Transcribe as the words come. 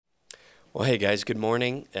Well, hey guys, good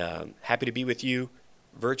morning. Happy to be with you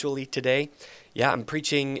virtually today. Yeah, I'm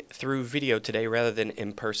preaching through video today rather than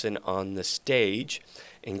in person on the stage.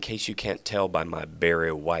 In case you can't tell by my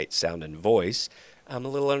Barry White sound and voice, I'm a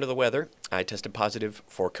little under the weather. I tested positive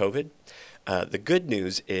for COVID. The good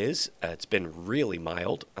news is it's been really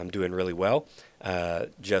mild. I'm doing really well.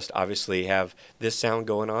 Just obviously have this sound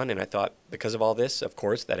going on, and I thought because of all this, of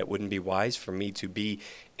course, that it wouldn't be wise for me to be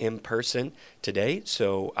in person today.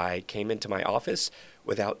 So I came into my office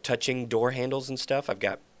without touching door handles and stuff. I've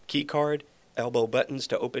got key card, elbow buttons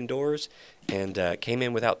to open doors, and came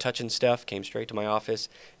in without touching stuff, came straight to my office,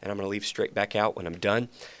 and I'm going to leave straight back out when I'm done.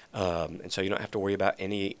 And so you don't have to worry about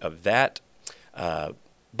any of that.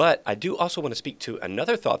 But I do also want to speak to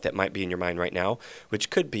another thought that might be in your mind right now, which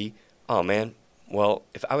could be, oh man, well,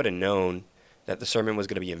 if I would have known that the sermon was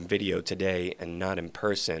going to be in video today and not in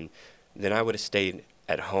person, then I would have stayed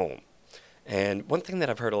at home. And one thing that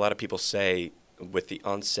I've heard a lot of people say with the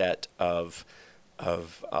onset of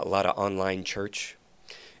a lot of online church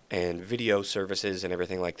and video services and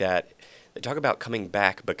everything like that, they talk about coming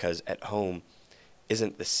back because at home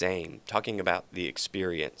isn't the same, talking about the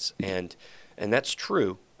experience. And that's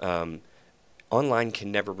true. Online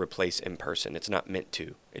can never replace in person. It's not meant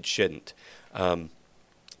to. It shouldn't.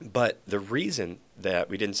 But the reason that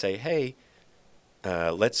we didn't say, hey,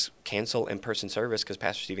 let's cancel in-person service because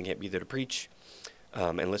Pastor Stephen can't be there to preach,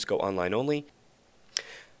 and let's go online only.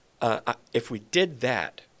 If we did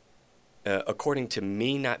that, according to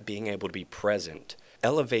me not being able to be present,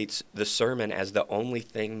 elevates the sermon as the only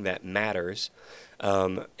thing that matters,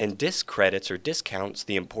 and discredits or discounts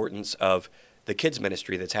the importance of the kids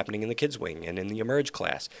ministry that's happening in the kids wing and in the emerge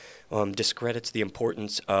class, discredits the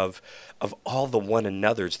importance of all the one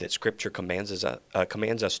another's that Scripture commands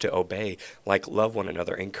us to obey, like love one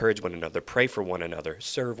another, encourage one another, pray for one another,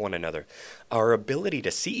 serve one another. Our ability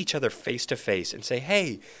to see each other face to face and say,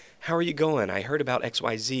 hey, how are you going? I heard about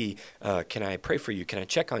XYZ. Can I pray for you? Can I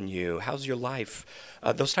check on you? How's your life?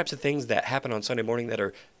 Those types of things that happen on Sunday morning that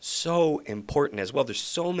are so important as well. There's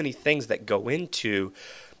so many things that go into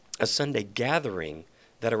a Sunday gathering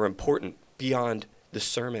that are important beyond the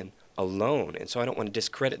sermon alone. And so I don't want to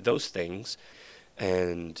discredit those things.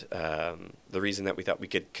 And the reason that we thought we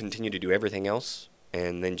could continue to do everything else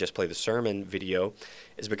and then just play the sermon video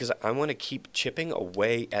is because I want to keep chipping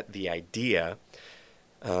away at the idea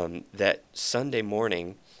that Sunday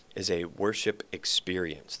morning is a worship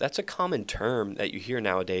experience. That's a common term that you hear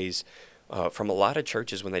nowadays from a lot of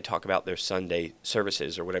churches when they talk about their Sunday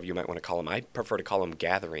services or whatever you might want to call them. I prefer to call them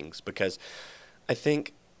gatherings because I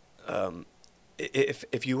think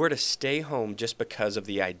if you were to stay home just because of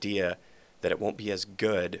the idea that it won't be as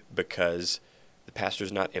good because the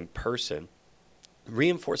pastor's not in person,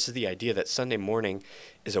 reinforces the idea that Sunday morning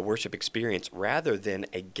is a worship experience rather than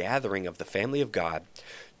a gathering of the family of God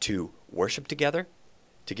to worship together,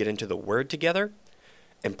 to get into the Word together,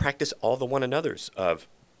 and practice all the one another's of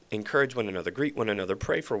encourage one another, greet one another,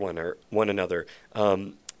 pray for one another,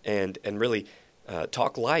 and really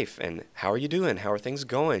talk life and how are you doing? How are things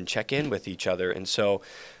going? Check in with each other. And so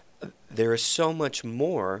there is so much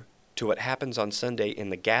more to what happens on Sunday in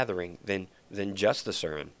the gathering than just the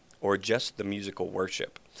sermon or just the musical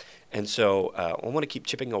worship. And so I want to keep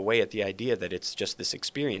chipping away at the idea that it's just this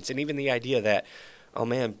experience, and even the idea that, oh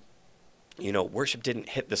man, worship didn't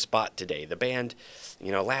hit the spot today. The band,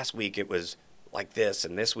 last week it was like this,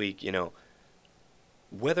 and this week,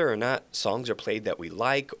 whether or not songs are played that we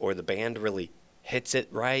like or the band really hits it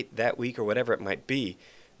right that week or whatever it might be,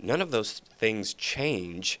 none of those things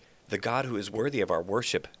change the God who is worthy of our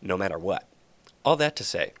worship no matter what. All that to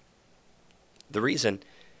say, the reason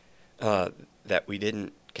that we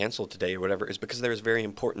didn't cancel today or whatever is because there's very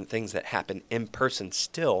important things that happen in person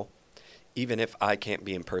still, even if I can't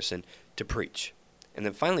be in person to preach. And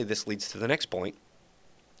then finally, this leads to the next point.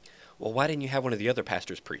 Well, why didn't you have one of the other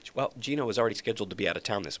pastors preach? Well, Gino was already scheduled to be out of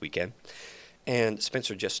town this weekend, and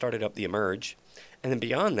Spencer just started up the Emerge. And then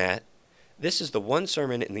beyond that, this is the one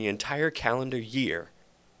sermon in the entire calendar year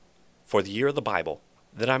for the year of the Bible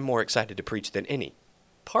that I'm more excited to preach than any,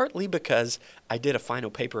 partly because I did a final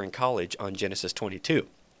paper in college on Genesis 22.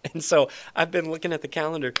 And so I've been looking at the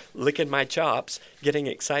calendar, licking my chops, getting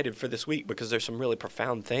excited for this week because there's some really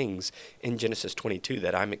profound things in Genesis 22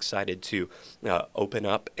 that I'm excited to open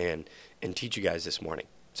up and teach you guys this morning.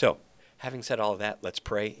 So, having said all of that, let's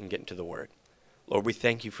pray and get into the Word. Lord, we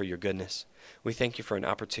thank you for your goodness. We thank you for an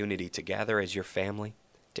opportunity to gather as your family,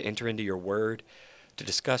 to enter into your Word, to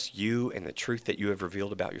discuss you and the truth that you have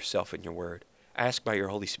revealed about yourself in your Word. I ask by your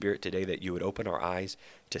Holy Spirit today that you would open our eyes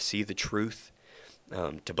to see the truth,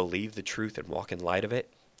 to believe the truth and walk in light of it,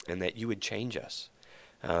 and that you would change us.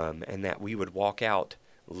 and that we would walk out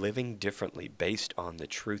living differently based on the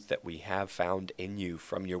truth that we have found in you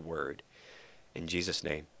from your word. In Jesus'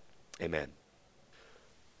 name, amen.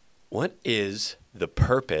 What is the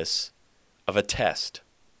purpose of a test?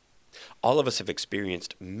 All of us have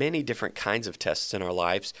experienced many different kinds of tests in our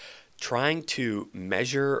lives, trying to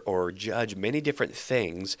measure or judge many different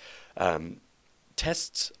things.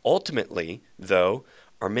 Tests ultimately, though,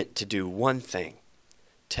 are meant to do one thing.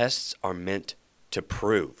 Tests are meant to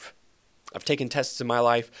prove. I've taken tests in my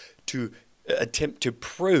life to attempt to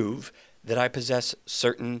prove that I possess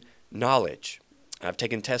certain knowledge. I've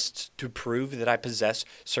taken tests to prove that I possess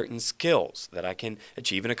certain skills, that I can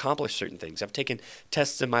achieve and accomplish certain things. I've taken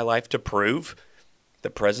tests in my life to prove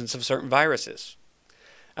the presence of certain viruses.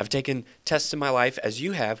 I've taken tests in my life, as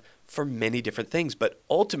you have, for many different things. But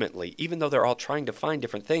ultimately, even though they're all trying to find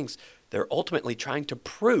different things, they're ultimately trying to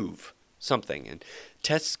prove something. And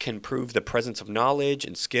tests can prove the presence of knowledge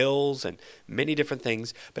and skills and many different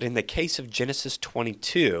things. But in the case of Genesis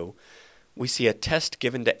 22, we see a test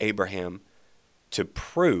given to Abraham to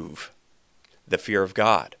prove the fear of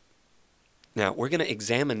God. Now, we're going to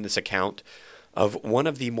examine this account of one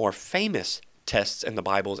of the more famous tests in the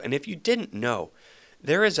Bible. And if you didn't know,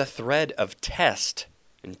 there is a thread of test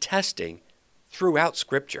and testing throughout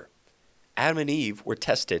Scripture. Adam and Eve were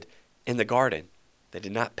tested in the garden. They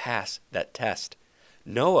did not pass that test.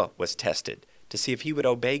 Noah was tested to see if he would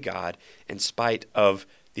obey God in spite of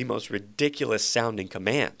the most ridiculous sounding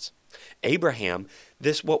commands. Abraham,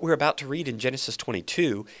 what we're about to read in Genesis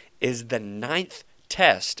 22, is the 9th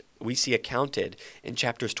test we see accounted in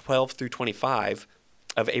chapters 12 through 25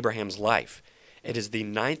 of Abraham's life. It is the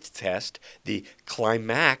 9th test, the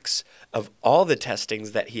climax of all the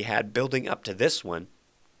testings that he had building up to this one.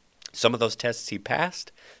 Some of those tests he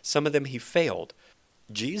passed, some of them he failed.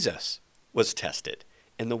 Jesus was tested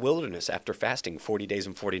in the wilderness after fasting 40 days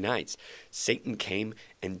and 40 nights. Satan came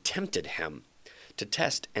and tempted him to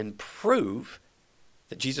test and prove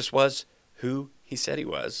that Jesus was who he said he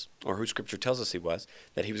was, or who Scripture tells us he was,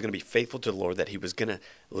 that he was going to be faithful to the Lord, that he was going to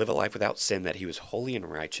live a life without sin, that he was holy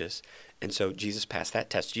and righteous. And so Jesus passed that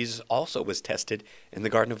test. Jesus also was tested in the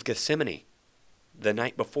Garden of Gethsemane the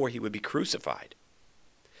night before he would be crucified.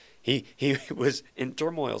 He was in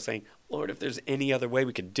turmoil saying, Lord, if there's any other way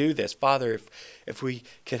we could do this, Father, if we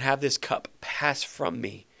could have this cup pass from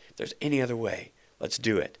me, if there's any other way, let's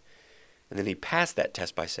do it. And then he passed that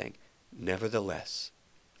test by saying, nevertheless,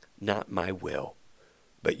 not my will,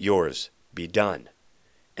 but yours be done.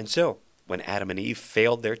 And so, when Adam and Eve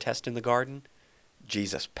failed their test in the garden,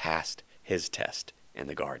 Jesus passed his test in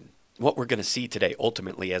the garden. What we're going to see today,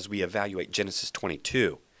 ultimately, as we evaluate Genesis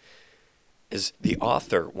 22, is the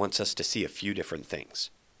author wants us to see a few different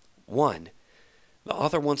things. One, the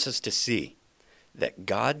author wants us to see that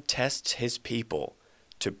God tests his people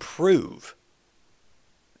to prove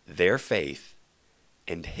their faith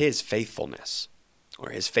and his faithfulness, or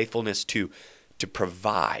his faithfulness to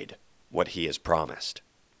provide what he has promised.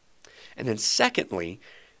 And then secondly,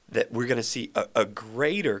 that we're going to see a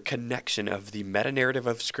greater connection of the meta-narrative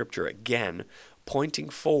of Scripture, again, pointing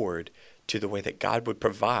forward to the way that God would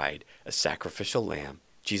provide a sacrificial lamb,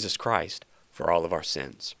 Jesus Christ, for all of our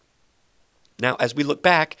sins. Now, as we look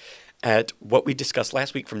back at what we discussed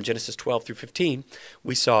last week from Genesis 12 through 15,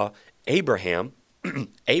 we saw Abraham,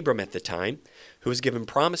 Abram at the time, who was given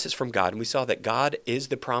promises from God, and we saw that God is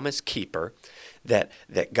the promise keeper, that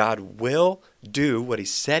God will do what he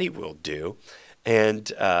said he will do,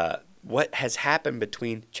 and what has happened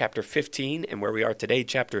between chapter 15 and where we are today,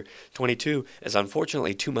 chapter 22, is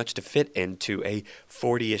unfortunately too much to fit into a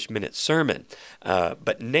 40-ish minute sermon.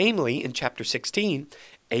 But namely, in chapter 16,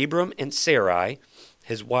 Abram and Sarai,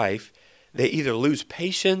 his wife, they either lose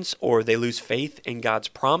patience or they lose faith in God's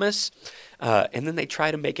promise, and then they try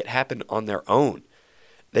to make it happen on their own.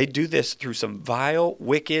 They do this through some vile,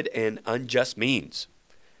 wicked, and unjust means,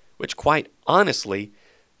 which quite honestly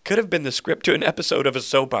could have been the script to an episode of a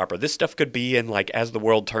soap opera. This stuff could be in like As the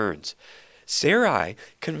World Turns. Sarai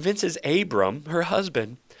convinces Abram, her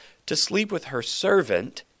husband, to sleep with her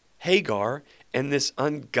servant, Hagar, in this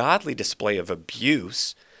ungodly display of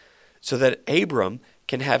abuse, so that Abram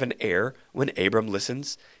can have an heir. When Abram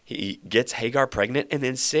listens, he gets Hagar pregnant, and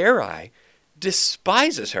then Sarai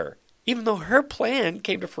despises her. Even though her plan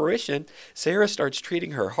came to fruition, Sarah starts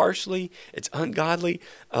treating her harshly. It's ungodly,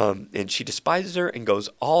 and she despises her and goes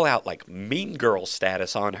all out like mean girl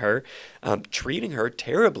status on her, treating her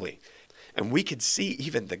terribly. And we could see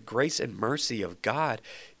even the grace and mercy of God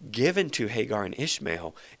given to Hagar and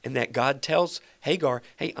Ishmael, in that God tells Hagar,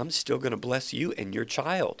 hey, I'm still going to bless you and your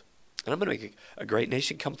child, and I'm going to make a great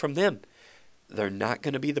nation come from them. they're not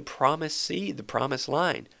going to be the promised seed, the promised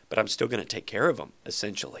line, but I'm still going to take care of them,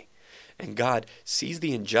 essentially. And God sees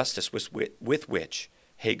the injustice with which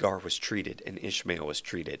Hagar was treated and Ishmael was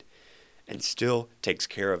treated, and still takes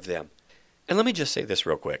care of them. And let me just say this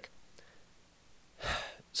real quick.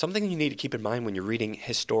 Something you need to keep in mind when you're reading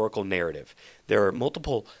historical narrative. There are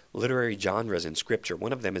multiple literary genres in Scripture.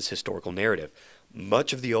 One of them is historical narrative.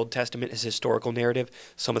 Much of the Old Testament is historical narrative.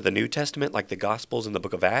 Some of the New Testament, like the Gospels and the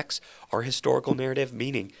book of Acts, are historical narrative,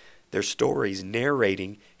 meaning they're stories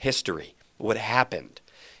narrating history, what happened.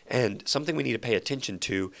 And something we need to pay attention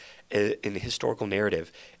to in the historical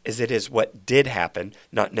narrative is it is what did happen,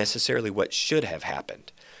 not necessarily what should have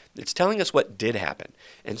happened. It's telling us what did happen.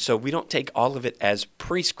 And so we don't take all of it as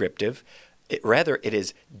prescriptive. Rather, it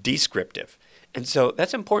is descriptive. And so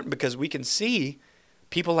that's important because we can see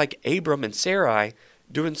people like Abram and Sarai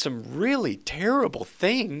doing some really terrible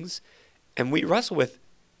things. And we wrestle with,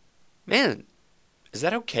 man, is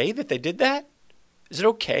that okay that they did that? Is it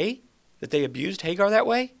okay that they abused Hagar that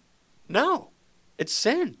way? No, it's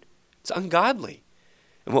sin. It's ungodly.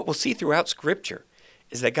 And what we'll see throughout Scripture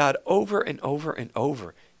is that God over and over and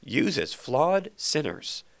over uses flawed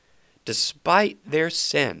sinners, despite their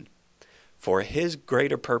sin, for His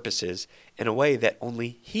greater purposes in a way that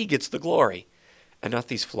only He gets the glory and not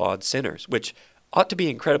these flawed sinners, which ought to be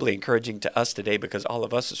incredibly encouraging to us today because all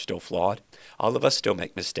of us are still flawed. All of us still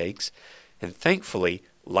make mistakes. And thankfully,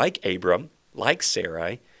 like Abram, like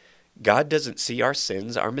Sarai, God doesn't see our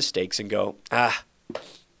sins, our mistakes, and go,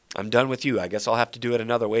 I'm done with you. I guess I'll have to do it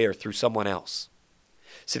another way or through someone else.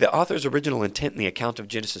 See, the author's original intent in the account of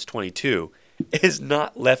Genesis 22 is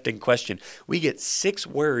not left in question. We get 6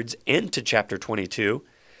 words into chapter 22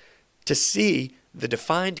 to see the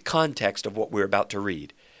defined context of what we're about to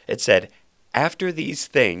read. It said, after these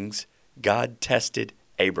things, God tested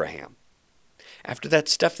Abraham. After that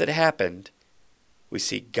stuff that happened, we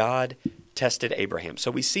see God tested Abraham.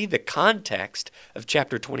 So we see the context of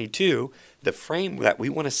chapter 22, the frame that we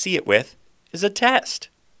want to see it with, is a test.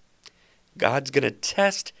 God's going to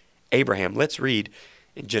test Abraham. Let's read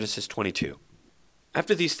in Genesis 22.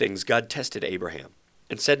 After these things, God tested Abraham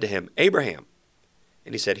and said to him, Abraham.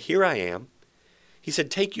 And he said, Here I am. He said,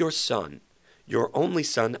 Take your son, your only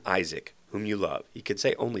son Isaac, whom you love. He could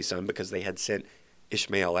say only son because they had sent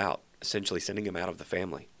Ishmael out, essentially sending him out of the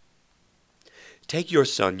family. Take your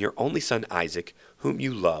son, your only son Isaac, whom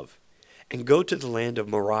you love, and go to the land of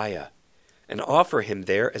Moriah, and offer him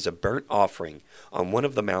there as a burnt offering on one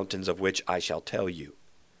of the mountains of which I shall tell you.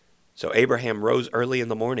 So Abraham rose early in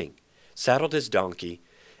the morning, saddled his donkey,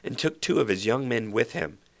 and took 2 of his young men with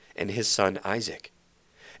him, and his son Isaac.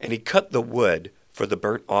 And he cut the wood for the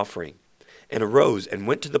burnt offering, and arose and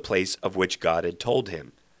went to the place of which God had told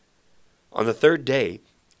him. On the 3rd day,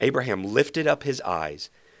 Abraham lifted up his eyes,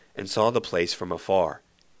 and saw the place from afar.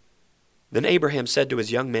 Then Abraham said to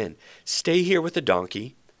his young men, Stay here with the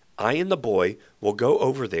donkey. I and the boy will go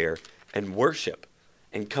over there and worship,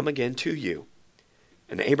 and come again to you.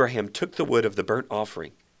 And Abraham took the wood of the burnt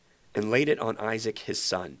offering, and laid it on Isaac his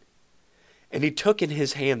son. And he took in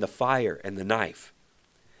his hand the fire and the knife.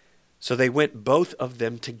 So they went both of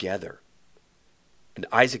them together. And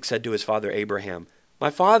Isaac said to his father Abraham, My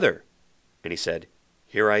father. And he said,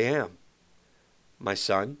 Here I am. My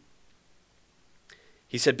son?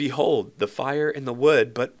 He said, Behold, the fire and the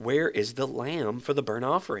wood, but where is the lamb for the burnt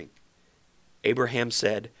offering? Abraham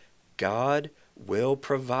said, God will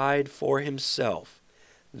provide for himself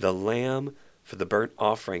the lamb for the burnt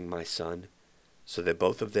offering, my son. So that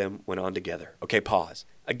both of them went on together. Okay, pause.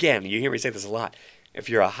 Again, you hear me say this a lot. If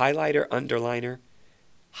you're a highlighter, underliner,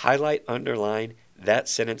 highlight, underline that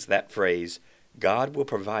sentence, that phrase. God will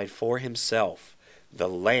provide for himself the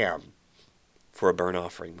lamb for a burnt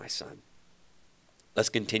offering, my son. Let's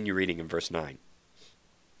continue reading in verse 9.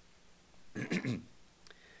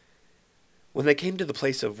 When they came to the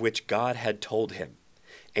place of which God had told him,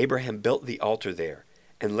 Abraham built the altar there,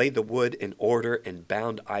 and laid the wood in order, and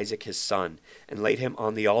bound Isaac his son, and laid him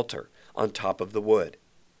on the altar, on top of the wood.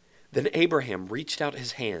 Then Abraham reached out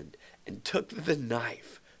his hand, and took the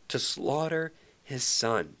knife to slaughter his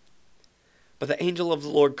son. But the angel of the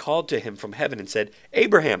Lord called to him from heaven and said,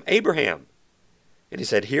 Abraham, Abraham. And he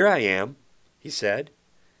said, Here I am, he said.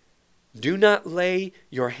 Do not lay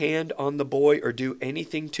your hand on the boy or do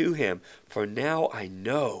anything to him, for now I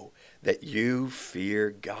know that you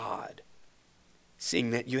fear God,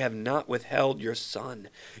 seeing that you have not withheld your son,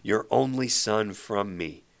 your only son, from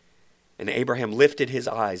me. And Abraham lifted his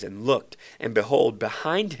eyes and looked, and behold,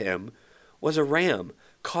 behind him was a ram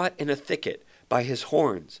caught in a thicket by his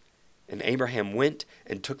horns. And Abraham went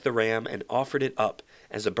and took the ram and offered it up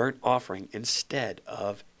as a burnt offering instead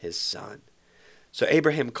of his son. So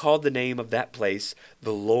Abraham called the name of that place,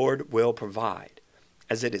 "The Lord will provide."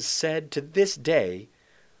 As it is said to this day,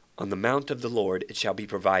 "On the mount of the Lord it shall be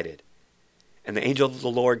provided." And the angel of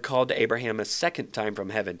the Lord called to Abraham a second time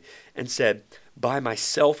from heaven and said, "By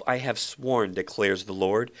myself I have sworn, declares the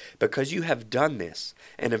Lord, because you have done this,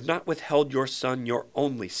 and have not withheld your son, your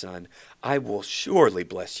only son, I will surely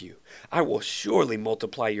bless you. I will surely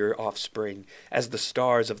multiply your offspring as the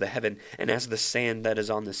stars of the heaven and as the sand that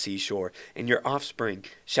is on the seashore. And your offspring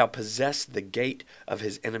shall possess the gate of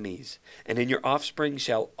his enemies. And in your offspring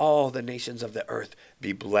shall all the nations of the earth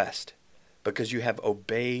be blessed, because you have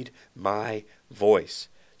obeyed my voice."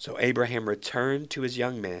 So Abraham returned to his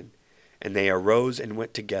young men, and they arose and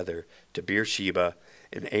went together to Beersheba,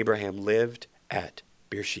 and Abraham lived at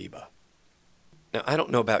Beersheba. Now, I don't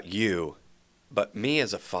know about you, but me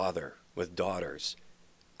as a father with daughters,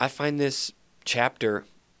 I find this chapter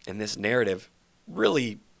and this narrative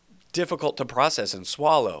really difficult to process and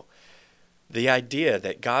swallow. The idea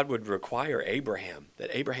that God would require Abraham, that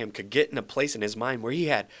Abraham could get in a place in his mind where he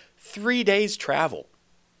had 3 days travel.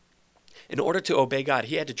 In order to obey God,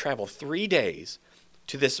 he had to travel 3 days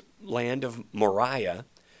to this land of Moriah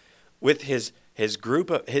with his group,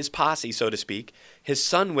 of his posse, so to speak, his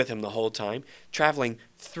son with him the whole time, traveling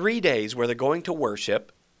 3 days where they're going to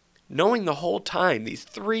worship, knowing the whole time, these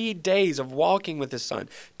 3 days of walking with his son,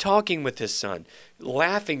 talking with his son,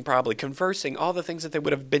 laughing probably, conversing, all the things that they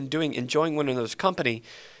would have been doing, enjoying one another's company,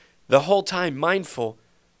 the whole time mindful,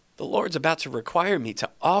 the Lord's about to require me to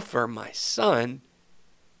offer my son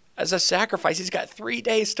as a sacrifice. He's got 3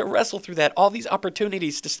 days to wrestle through that, all these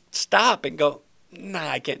opportunities to stop and go, nah,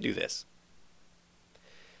 I can't do this.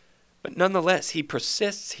 But nonetheless, he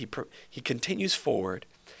persists, he continues forward,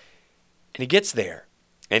 and he gets there.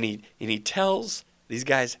 And he tells these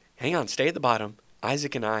guys, hang on, stay at the bottom.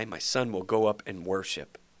 Isaac and I, my son, will go up and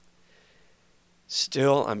worship.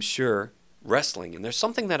 Still, I'm sure, wrestling. And there's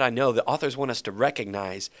something that I know the authors want us to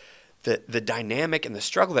recognize, the dynamic and the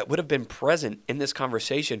struggle that would have been present in this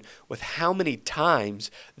conversation with how many times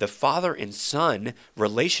the father and son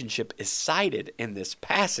relationship is cited in this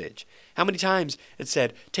passage. How many times it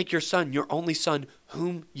said, take your son, your only son,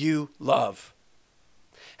 whom you love.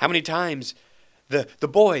 How many times the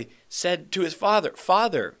boy said to his father,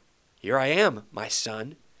 "Father, here I am, my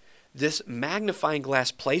son." This magnifying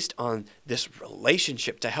glass placed on this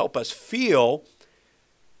relationship to help us feel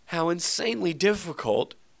how insanely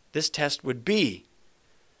difficult this test would be.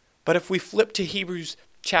 But if we flip to Hebrews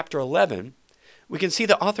chapter 11, we can see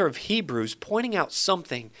the author of Hebrews pointing out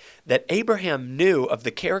something that Abraham knew of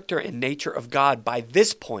the character and nature of God by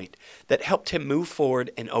this point that helped him move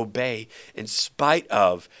forward and obey in spite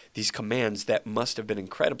of these commands that must have been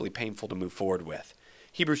incredibly painful to move forward with.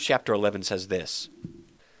 Hebrews chapter 11 says this,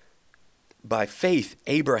 "By faith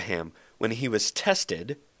Abraham, when he was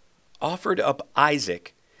tested, offered up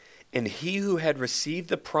Isaac, and he who had received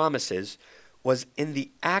the promises was in the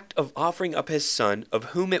act of offering up his son, of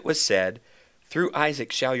whom it was said, 'Through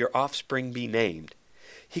Isaac shall your offspring be named.'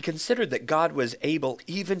 He considered that God was able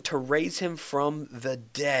even to raise him from the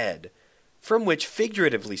dead, from which,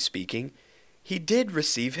 figuratively speaking, he did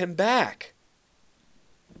receive him back."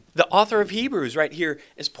 The author of Hebrews right here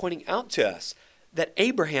is pointing out to us that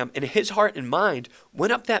Abraham, in his heart and mind,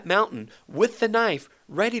 went up that mountain with the knife,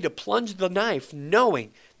 ready to plunge the knife,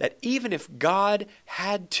 knowing that even if God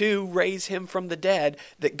had to raise him from the dead,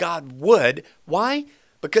 that God would. Why?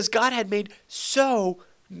 Because God had made so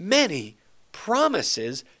many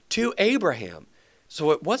promises to Abraham.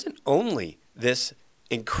 So it wasn't only this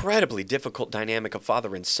incredibly difficult dynamic of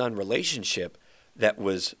father and son relationship that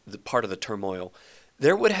was the part of the turmoil.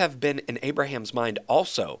 There would have been in Abraham's mind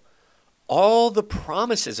also all the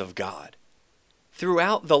promises of God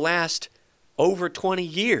throughout the last over 20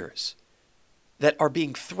 years that are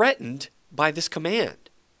being threatened by this command.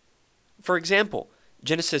 For example,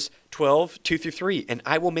 Genesis 12, 2-3, "And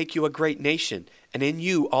I will make you a great nation, and in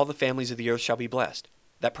you all the families of the earth shall be blessed."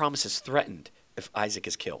 That promise is threatened if Isaac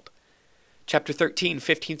is killed. Chapter 13,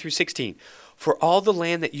 15-16, "For all the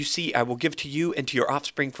land that you see I will give to you and to your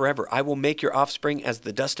offspring forever. I will make your offspring as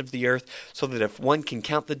the dust of the earth, so that if one can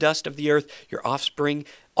count the dust of the earth, your offspring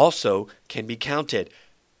also can be counted."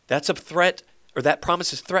 That's a threat, or that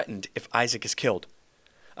promise is threatened if Isaac is killed.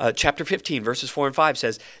 Chapter 15, verses 4 and 5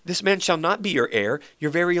 says, "This man shall not be your heir, your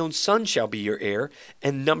very own son shall be your heir,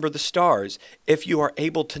 and number the stars, if you are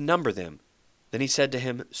able to number them." Then he said to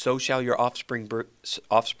him, "So shall your offspring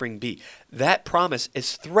be." That promise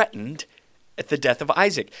is threatened at the death of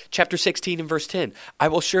Isaac. Chapter 16 and verse 10, "I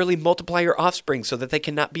will surely multiply your offspring so that they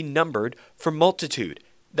cannot be numbered for multitude."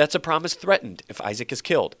 That's a promise threatened if Isaac is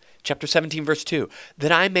killed. Chapter 17, verse 2,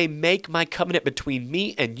 that I may make my covenant between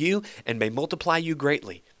me and you and may multiply you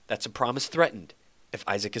greatly. That's a promise threatened if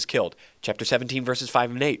Isaac is killed. Chapter 17, verses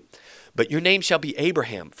 5 and 8. But your name shall be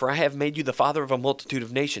Abraham, for I have made you the father of a multitude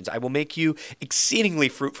of nations. I will make you exceedingly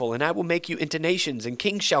fruitful, and I will make you into nations, and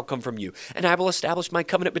kings shall come from you. And I will establish my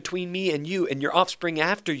covenant between me and you and your offspring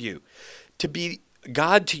after you, to be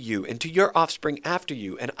God to you and to your offspring after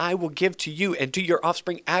you, and I will give to you and to your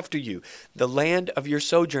offspring after you the land of your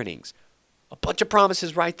sojournings. A bunch of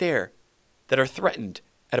promises right there that are threatened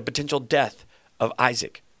at a potential death of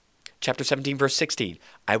Isaac. Chapter 17, verse 16,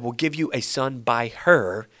 I will give you a son by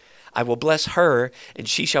her. I will bless her, and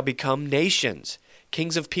she shall become nations.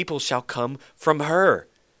 Kings of people shall come from her.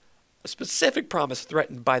 A specific promise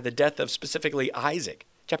threatened by the death of specifically Isaac.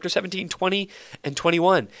 Chapter 17, 20 and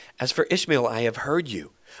 21. As for Ishmael, I have heard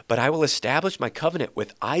you, but I will establish my covenant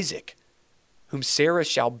with Isaac, whom Sarah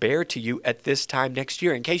shall bear to you at this time next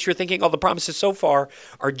year. In case you're thinking all the promises so far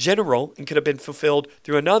are general and could have been fulfilled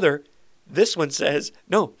through another, this one says,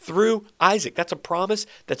 no, through Isaac. That's a promise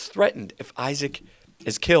that's threatened if Isaac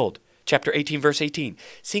is killed. Chapter 18, verse 18,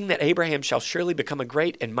 seeing that Abraham shall surely become a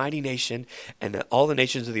great and mighty nation, and that all the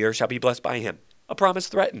nations of the earth shall be blessed by him. A promise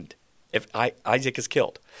threatened if Isaac is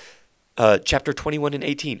killed. Chapter 21 and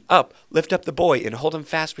 18, up, lift up the boy and hold him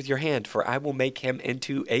fast with your hand, for I will make him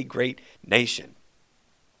into a great nation.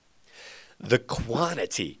 The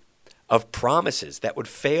quantity of promises that would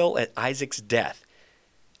fail at Isaac's death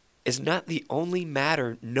is not the only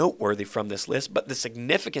matter noteworthy from this list, but the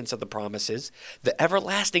significance of the promises, the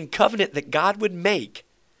everlasting covenant that God would make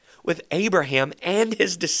with Abraham and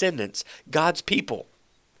his descendants, God's people.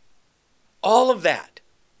 All of that.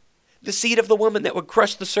 The seed of the woman that would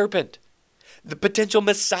crush the serpent, the potential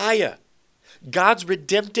Messiah, God's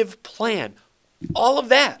redemptive plan, all of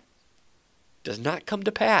that does not come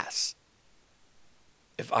to pass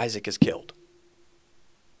if Isaac is killed.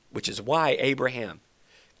 Which is why Abraham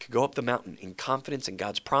could go up the mountain in confidence in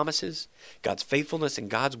God's promises, God's faithfulness, and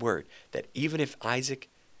God's word, that even if Isaac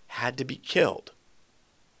had to be killed,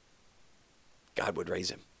 God would raise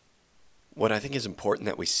him. What I think is important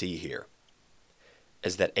that we see here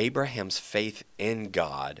is that Abraham's faith in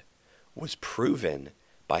God was proven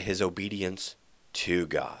by his obedience to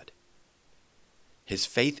God. His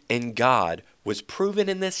faith in God was proven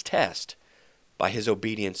in this test by his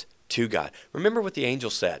obedience to God. Remember what the angel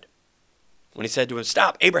said when he said to him,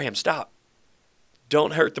 stop, Abraham, stop.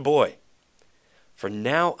 Don't hurt the boy. For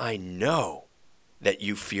now I know that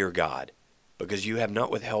you fear God, because you have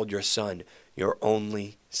not withheld your son, your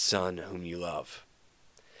only son whom you love.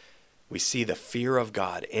 We see the fear of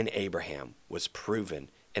God in Abraham was proven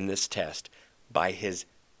in this test by his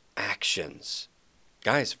actions.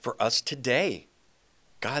 Guys, for us today,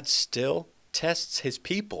 God still tests his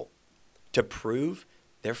people to prove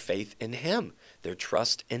their faith in him, their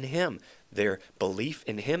trust in him, their belief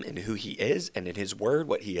in him and who he is and in his word,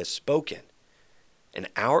 what he has spoken. And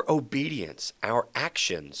our obedience, our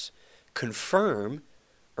actions confirm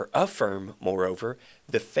or affirm, moreover,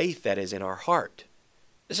 the faith that is in our heart.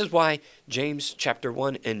 This is why James chapter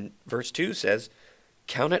 1 and verse 2 says,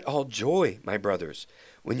 count it all joy, my brothers,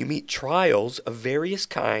 when you meet trials of various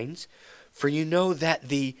kinds, for you know that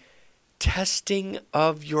the testing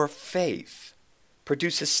of your faith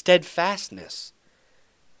produces steadfastness.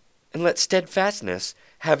 And let steadfastness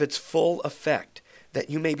have its full effect, that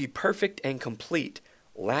you may be perfect and complete,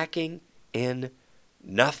 lacking in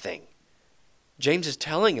nothing. James is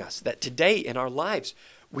telling us that today in our lives,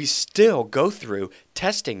 we still go through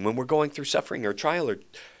testing when we're going through suffering or trial or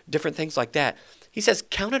different things like that. He says,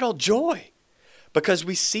 count it all joy, because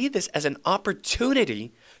we see this as an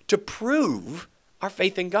opportunity to prove our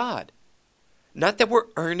faith in God. Not that we're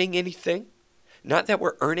earning anything, not that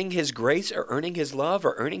we're earning his grace or earning his love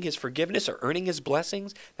or earning his forgiveness or earning his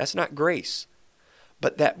blessings. That's not grace.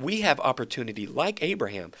 But that we have opportunity like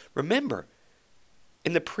Abraham. Remember,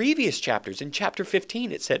 in the previous chapters, in chapter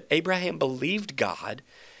 15, it said Abraham believed God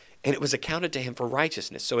and it was accounted to him for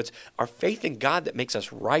righteousness. So it's our faith in God that makes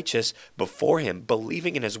us righteous before him,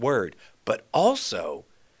 believing in his word. But also,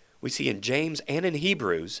 we see in James and in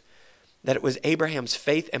Hebrews that it was Abraham's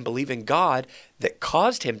faith and belief in God that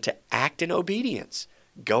caused him to act in obedience,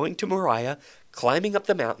 going to Moriah, climbing up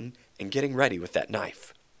the mountain, and getting ready with that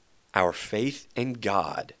knife. Our faith in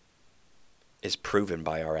God is proven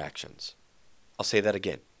by our actions. I'll say that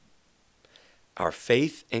again. Our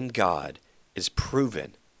faith in God is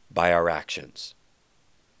proven by our actions.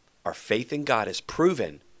 Our faith in God is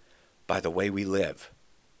proven by the way we live.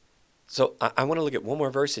 So I want to look at one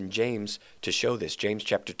more verse in James to show this. James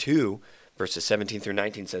chapter 2, verses 17 through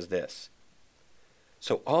 19 says this.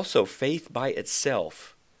 So also faith by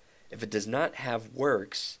itself, if it does not have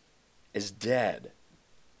works, is dead.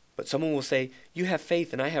 But someone will say, you have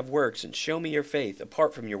faith and I have works, and show me your faith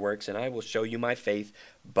apart from your works, and I will show you my faith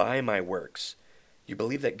by my works. You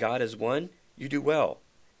believe that God is one? You do well.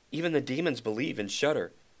 Even the demons believe and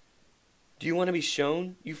shudder. Do you want to be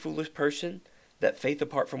shown, you foolish person, that faith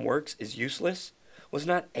apart from works is useless? Was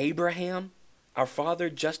not Abraham, our father,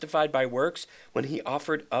 justified by works when he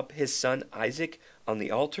offered up his son Isaac on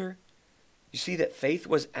the altar? You see that faith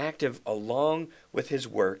was active along with his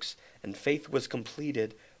works, and faith was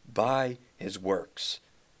completed by his works.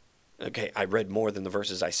 Okay, I read more than the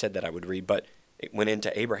verses I said that I would read, but it went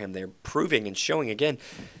into Abraham there, proving and showing again.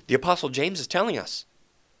 The Apostle James is telling us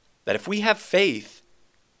that if we have faith,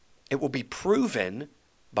 it will be proven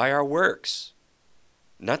by our works.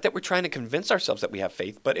 Not that we're trying to convince ourselves that we have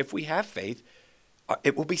faith, but if we have faith,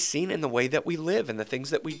 it will be seen in the way that we live and the things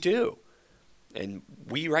that we do. And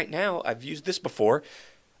we right now, I've used this before,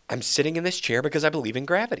 I'm sitting in this chair because I believe in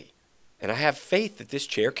gravity. And I have faith that this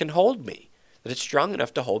chair can hold me, that it's strong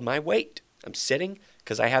enough to hold my weight. I'm sitting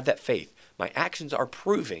because I have that faith. My actions are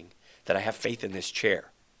proving that I have faith in this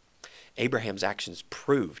chair. Abraham's actions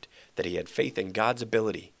proved that he had faith in God's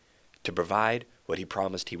ability to provide what he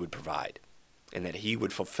promised he would provide, and that he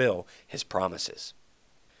would fulfill his promises.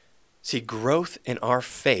 See, growth in our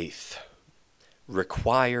faith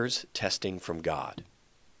requires testing from God.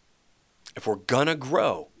 If we're going to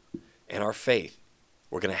grow in our faith,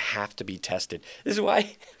 we're going to have to be tested. This is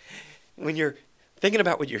why when you're thinking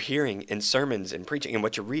about what you're hearing in sermons and preaching and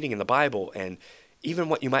what you're reading in the Bible and even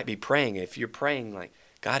what you might be praying, if you're praying like,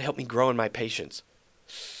 God, help me grow in my patience,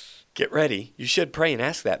 get ready. You should pray and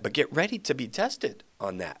ask that, but get ready to be tested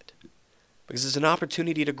on that because it's an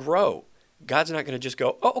opportunity to grow. God's not going to just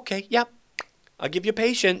go, oh, okay, yep, I'll give you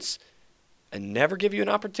patience and never give you an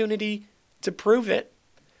opportunity to prove it.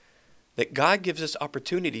 That God gives us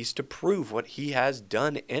opportunities to prove what he has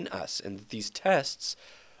done in us, and that these tests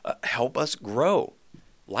help us grow.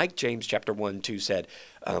 Like James chapter 1:2 said,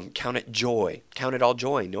 count it all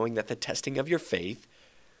joy, knowing that the testing of your faith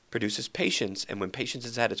produces patience, and when patience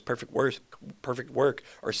has had its perfect work,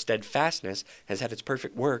 or steadfastness has had its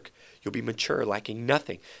perfect work, you'll be mature, lacking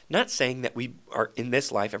nothing. Not saying that we are in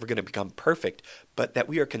this life ever going to become perfect, but that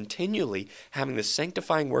we are continually having the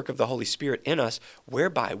sanctifying work of the Holy Spirit in us,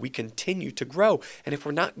 whereby we continue to grow. And if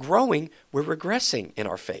we're not growing, we're regressing in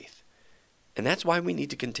our faith. And that's why we need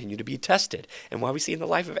to continue to be tested, and why we see in the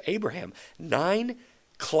life of Abraham 9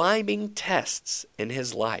 climbing tests in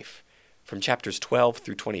his life. From chapters 12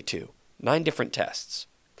 through 22, 9 different tests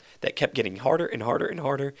that kept getting harder and harder and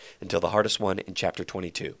harder until the hardest one in chapter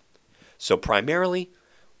 22. So primarily,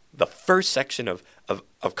 the first section of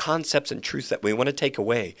concepts and truths that we want to take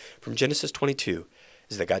away from Genesis 22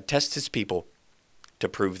 is that God tests his people to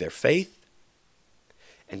prove their faith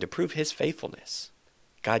and to prove his faithfulness.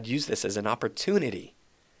 God used this as an opportunity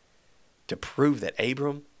to prove that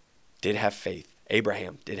Abraham did have faith,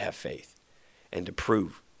 and to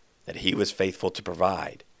prove that he was faithful to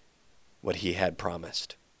provide what he had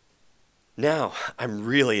promised. Now, I'm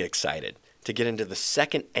really excited to get into the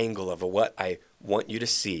second angle of what I want you to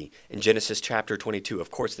see in Genesis chapter 22.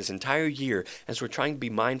 Of course, this entire year, as we're trying to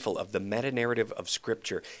be mindful of the meta-narrative of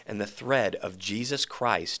Scripture and the thread of Jesus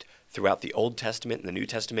Christ throughout the Old Testament and the New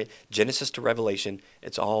Testament, Genesis to Revelation,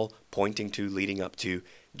 it's all pointing to, leading up to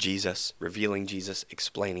Jesus, revealing Jesus,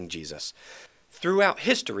 explaining Jesus. Throughout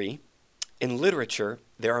history, in literature,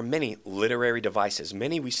 there are many literary devices,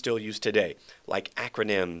 many we still use today, like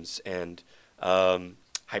acronyms and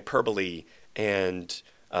hyperbole and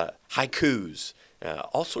haikus,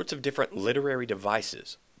 all sorts of different literary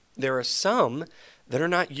devices. There are some that are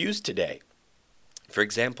not used today. For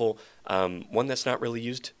example, one that's not really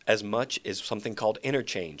used as much is something called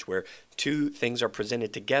interchange, where two things are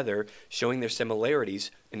presented together, showing their similarities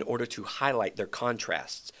in order to highlight their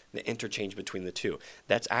contrasts, the interchange between the two.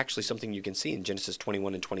 That's actually something you can see in Genesis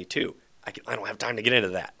 21 and 22. I don't have time to get into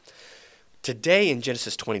that. Today in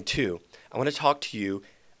Genesis 22, I want to talk to you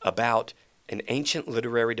about an ancient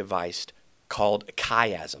literary device called a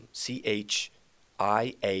chiasm, C-H-I-A-S-M.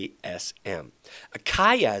 A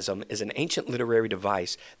chiasm is an ancient literary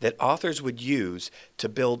device that authors would use to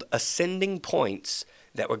build ascending points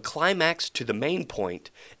that would climax to the main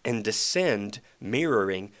point and descend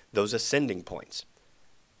mirroring those ascending points.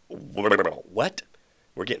 What?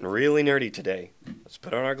 We're getting really nerdy today. Let's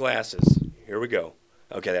put on our glasses. Here we go.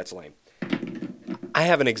 Okay, that's lame. I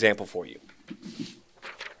have an example for you.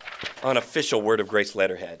 On official Word of Grace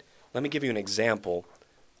letterhead, let me give you an example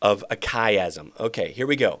of a chiasm. Okay, here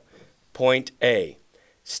we go. Point A.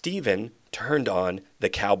 Stephen turned on the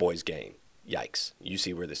Cowboys game. Yikes. You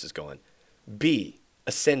see where this is going. B,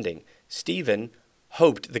 ascending. Stephen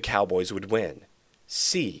hoped the Cowboys would win.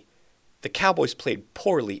 C, the Cowboys played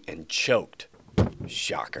poorly and choked.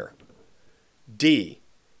 Shocker. D,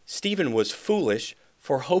 Stephen was foolish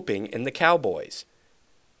for hoping in the Cowboys.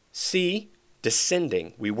 C,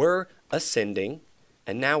 descending. We were ascending,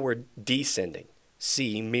 and now we're descending.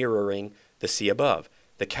 C, mirroring the C above.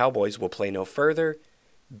 The Cowboys will play no further.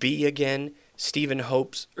 B again, Stephen's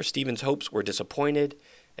hopes were disappointed.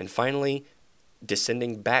 And finally,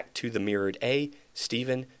 descending back to the mirrored A,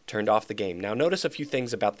 Stephen turned off the game. Now notice a few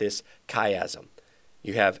things about this chiasm.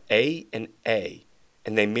 You have A, and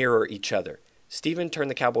they mirror each other. Stephen turned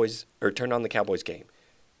on the Cowboys game.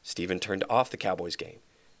 Stephen turned off the Cowboys game.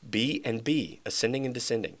 B and B, ascending and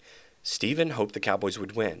descending. Stephen hoped the Cowboys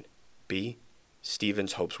would win. B,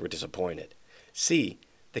 Stephen's hopes were disappointed. C,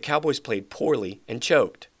 the Cowboys played poorly and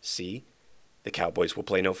choked. C, the Cowboys will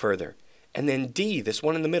play no further. And then D, this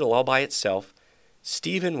one in the middle all by itself,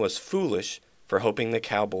 Stephen was foolish for hoping the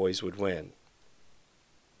Cowboys would win.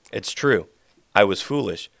 It's true. I was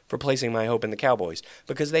foolish for placing my hope in the Cowboys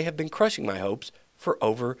because they have been crushing my hopes for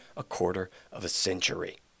over a quarter of a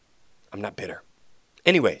century. I'm not bitter.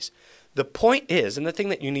 Anyways, the point is, and the thing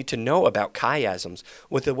that you need to know about chiasms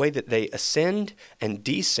with the way that they ascend and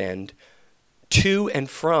descend to and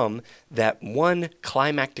from that one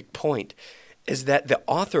climactic point, is that the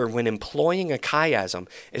author, when employing a chiasm,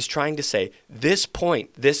 is trying to say, this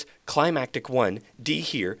point, this climactic one, D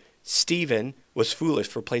here, Stephen was foolish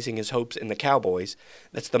for placing his hopes in the Cowboys.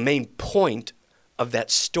 That's the main point of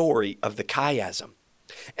that story of the chiasm.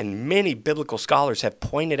 And many biblical scholars have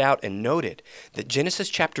pointed out and noted that Genesis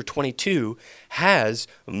chapter 22 has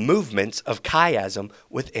movements of chiasm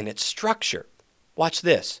within its structure. Watch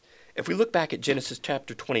this. If we look back at Genesis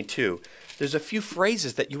chapter 22, there's a few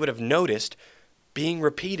phrases that you would have noticed being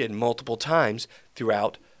repeated multiple times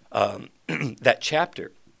throughout that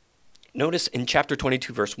chapter. Notice in chapter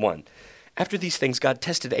 22, verse 1, after these things, God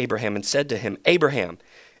tested Abraham and said to him, Abraham,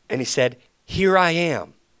 and he said, here I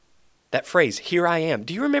am. That phrase, here I am.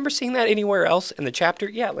 Do you remember seeing that anywhere else in the chapter?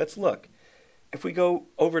 Yeah, let's look. If we go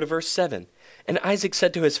over to verse 7, and Isaac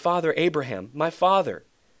said to his father Abraham, my father,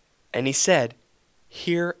 and he said,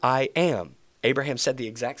 here I am. Abraham said the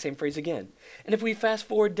exact same phrase again. And if we fast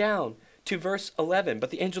forward down to verse 11,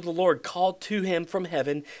 but the angel of the Lord called to him from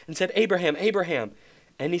heaven and said, Abraham, Abraham.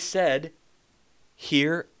 And he said,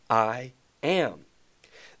 here I am.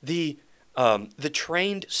 The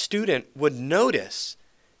trained student would notice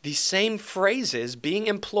these same phrases being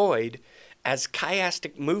employed as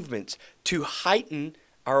chiastic movements to heighten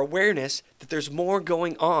our awareness that there's more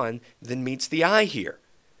going on than meets the eye here.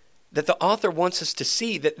 That the author wants us to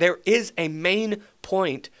see that there is a main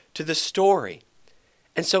point to the story.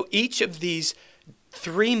 And so each of these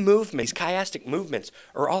three movements, these chiastic movements,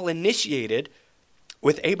 are all initiated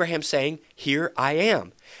with Abraham saying, here I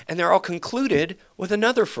am. And they're all concluded with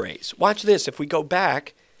another phrase. Watch this. If we go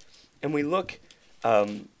back and we look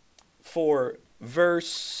for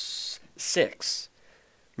verse 6.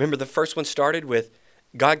 Remember the first one started with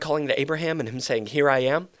God calling to Abraham and him saying, here I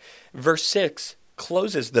am. Verse 6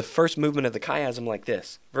 closes the first movement of the chiasm like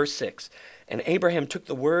this. Verse 6, and Abraham took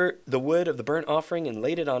the wood of the burnt offering and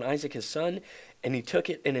laid it on Isaac his son, and he took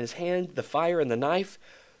it in his hand, the fire and the knife,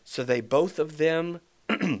 so they went both of them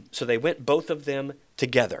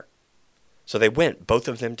together. So they went both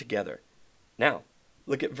of them together. Now,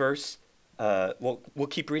 look at verse, we'll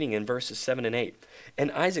keep reading in verses 7 and 8.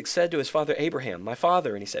 And Isaac said to his father Abraham, my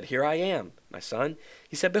father, and he said, here I am, my son.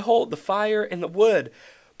 He said, behold, the fire and the wood,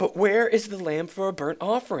 but where is the lamb for a burnt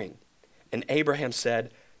offering? And Abraham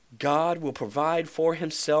said, God will provide for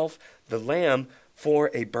himself the lamb for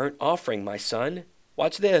a burnt offering, my son.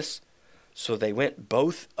 Watch this. So they went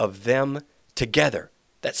both of them together.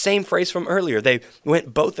 That same phrase from earlier, they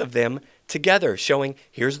went both of them together, showing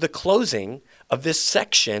here's the closing of this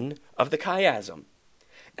section of the chiasm.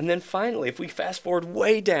 And then finally, if we fast forward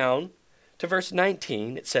way down to verse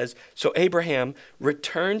 19, it says, so Abraham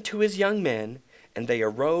returned to his young men, and they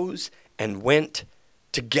arose and went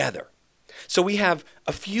together. So we have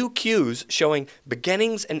a few cues showing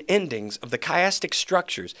beginnings and endings of the chiastic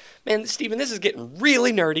structures. Man, Stephen, this is getting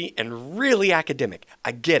really nerdy and really academic.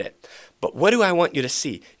 I get it. But what do I want you to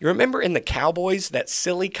see? You remember in the Cowboys, that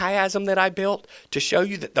silly chiasm that I built to show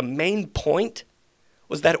you that the main point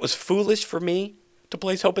was that it was foolish for me to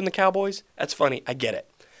place hope in the Cowboys? That's funny. I get it.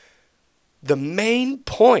 The main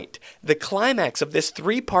point, the climax of this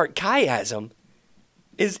three-part chiasm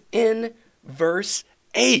is in verse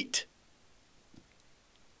 8.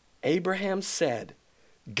 Abraham said,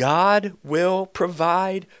 God will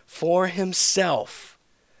provide for himself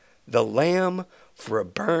the lamb for a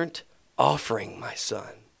burnt offering, my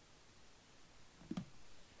son.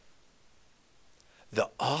 The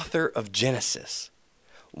author of Genesis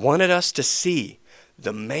wanted us to see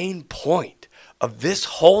the main point of this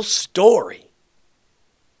whole story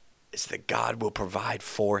is that God will provide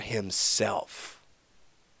for himself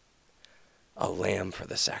a lamb for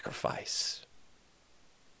the sacrifice.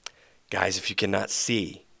 Guys, if you cannot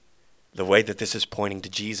see the way that this is pointing to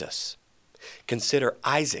Jesus, consider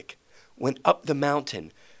Isaac went up the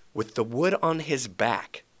mountain with the wood on his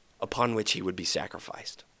back upon which he would be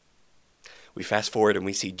sacrificed. We fast forward and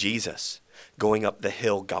we see Jesus going up the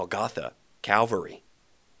hill Golgotha, Calvary,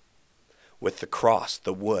 with the cross,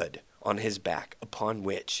 the wood, on his back upon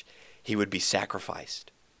which he would be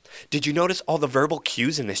sacrificed. Did you notice all the verbal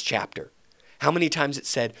cues in this chapter? How many times it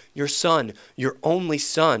said, your son, your only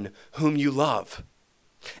son, whom you love?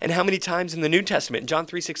 And how many times in the New Testament, in John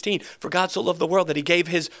 3:16, for God so loved the world that he gave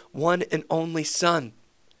his one and only son,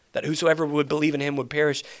 that whosoever would believe in him would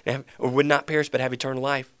perish, or would not perish but have eternal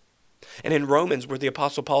life. And in Romans, where the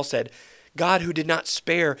Apostle Paul said, God who did not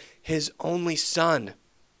spare his only son,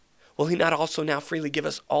 will he not also now freely give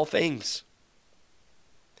us all things?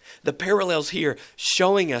 The parallels here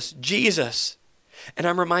showing us Jesus. And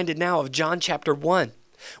I'm reminded now of John chapter 1,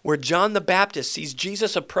 where John the Baptist sees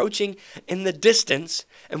Jesus approaching in the distance.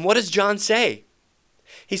 And what does John say?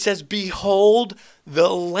 He says, behold the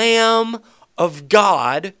Lamb of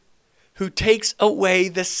God who takes away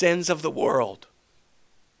the sins of the world.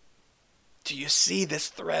 Do you see this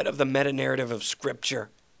thread of the meta-narrative of Scripture?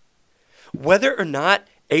 Whether or not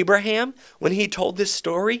Abraham, when he told this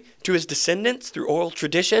story to his descendants through oral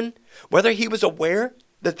tradition, whether he was aware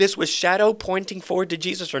that this was shadow pointing forward to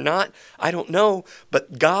Jesus or not, I don't know.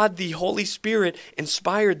 But God, the Holy Spirit,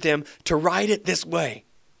 inspired them to write it this way.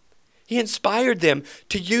 He inspired them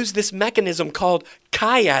to use this mechanism called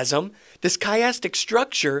chiasm, this chiastic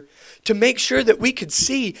structure, to make sure that we could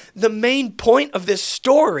see the main point of this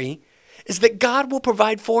story is that God will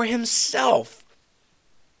provide for himself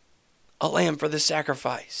a lamb for the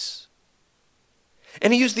sacrifice.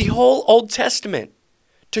 And he used the whole Old Testament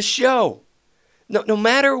to show, no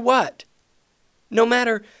matter what, no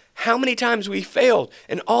matter how many times we failed,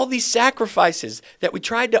 and all these sacrifices that we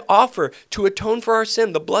tried to offer to atone for our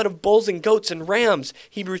sin, the blood of bulls and goats and rams,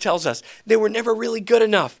 Hebrew tells us, they were never really good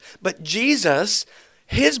enough. But Jesus,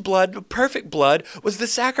 his blood, perfect blood, was the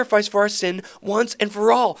sacrifice for our sin once and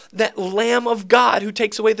for all. That Lamb of God who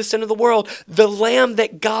takes away the sin of the world. The Lamb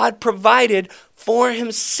that God provided for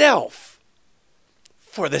himself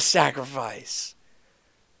for the sacrifice.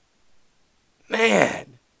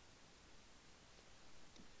 Man,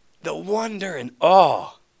 the wonder and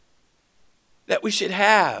awe that we should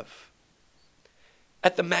have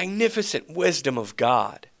at the magnificent wisdom of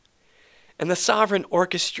God and the sovereign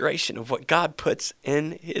orchestration of what God puts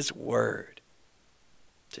in his word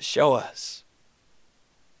to show us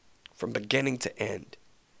from beginning to end.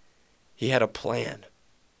 He had a plan.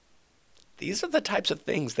 These are the types of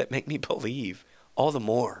things that make me believe all the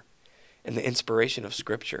more in the inspiration of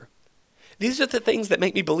Scripture. These are the things that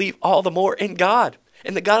make me believe all the more in God,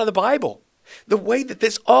 in the God of the Bible. The way that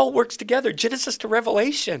this all works together, Genesis to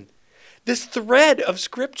Revelation, this thread of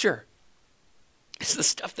Scripture. It's the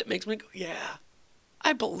stuff that makes me go, yeah,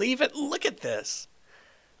 I believe it. Look at this.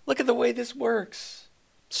 Look at the way this works.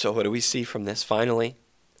 So what do we see from this finally?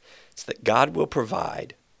 It's that God will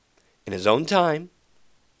provide in his own time,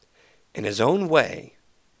 in his own way,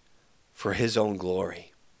 for his own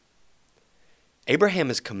glory. Abraham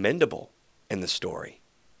is commendable in the story,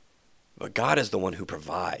 but God is the one who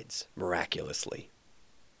provides miraculously.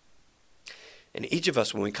 And each of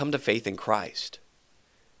us, when we come to faith in Christ,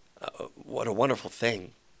 what a wonderful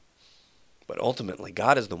thing. But ultimately,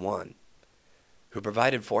 God is the one who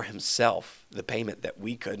provided for himself the payment that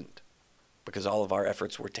we couldn't, because all of our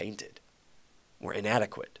efforts were tainted, were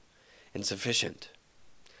inadequate, insufficient.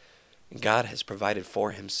 And God has provided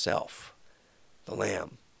for himself the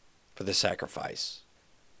lamb for the sacrifice.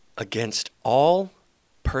 Against all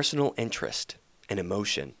personal interest and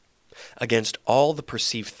emotion, against all the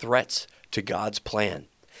perceived threats to God's plan,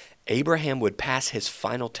 Abraham would pass his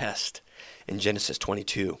final test in Genesis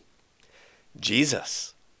 22.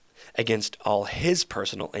 Jesus, against all his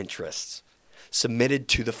personal interests, submitted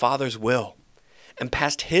to the Father's will and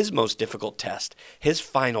passed his most difficult test, his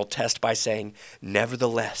final test, by saying,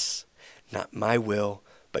 nevertheless, not my will,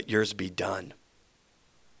 but yours be done.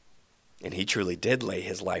 And he truly did lay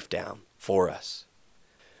his life down for us.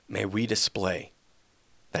 May we display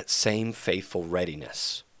that same faithful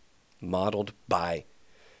readiness modeled by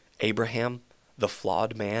Abraham, the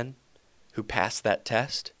flawed man who passed that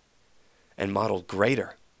test, and modeled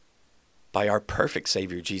greater by our perfect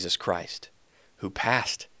Savior, Jesus Christ, who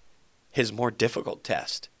passed his more difficult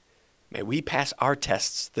test. May we pass our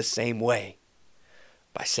tests the same way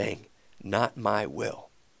by saying, not my will,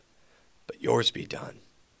 but yours be done.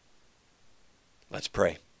 Let's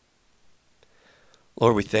pray.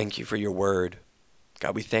 Lord, we thank you for your word.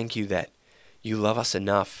 God, we thank you that you love us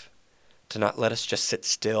enough to not let us just sit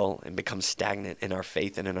still and become stagnant in our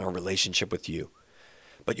faith and in our relationship with you.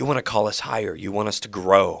 But you want to call us higher. You want us to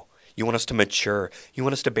grow. You want us to mature. You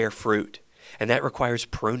want us to bear fruit. And that requires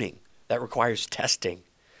pruning. That requires testing.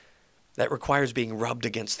 That requires being rubbed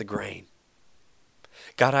against the grain.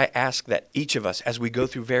 God, I ask that each of us, as we go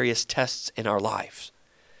through various tests in our lives,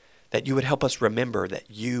 that you would help us remember that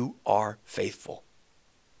you are faithful.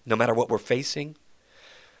 No matter what we're facing,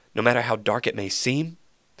 no matter how dark it may seem,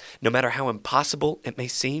 no matter how impossible it may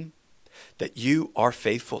seem, that you are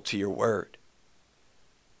faithful to your word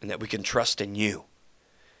and that we can trust in you.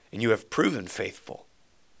 And you have proven faithful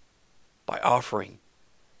by offering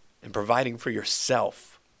and providing for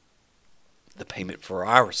yourself the payment for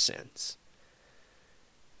our sins.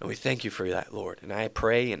 And we thank you for that, Lord. And I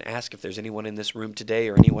pray and ask if there's anyone in this room today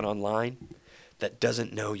or anyone online that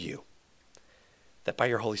doesn't know you, that by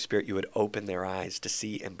your Holy Spirit you would open their eyes to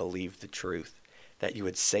see and believe the truth, that you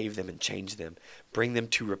would save them and change them, bring them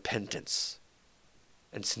to repentance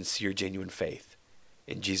and sincere, genuine faith.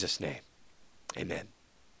 In Jesus' name, amen.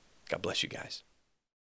 God bless you guys.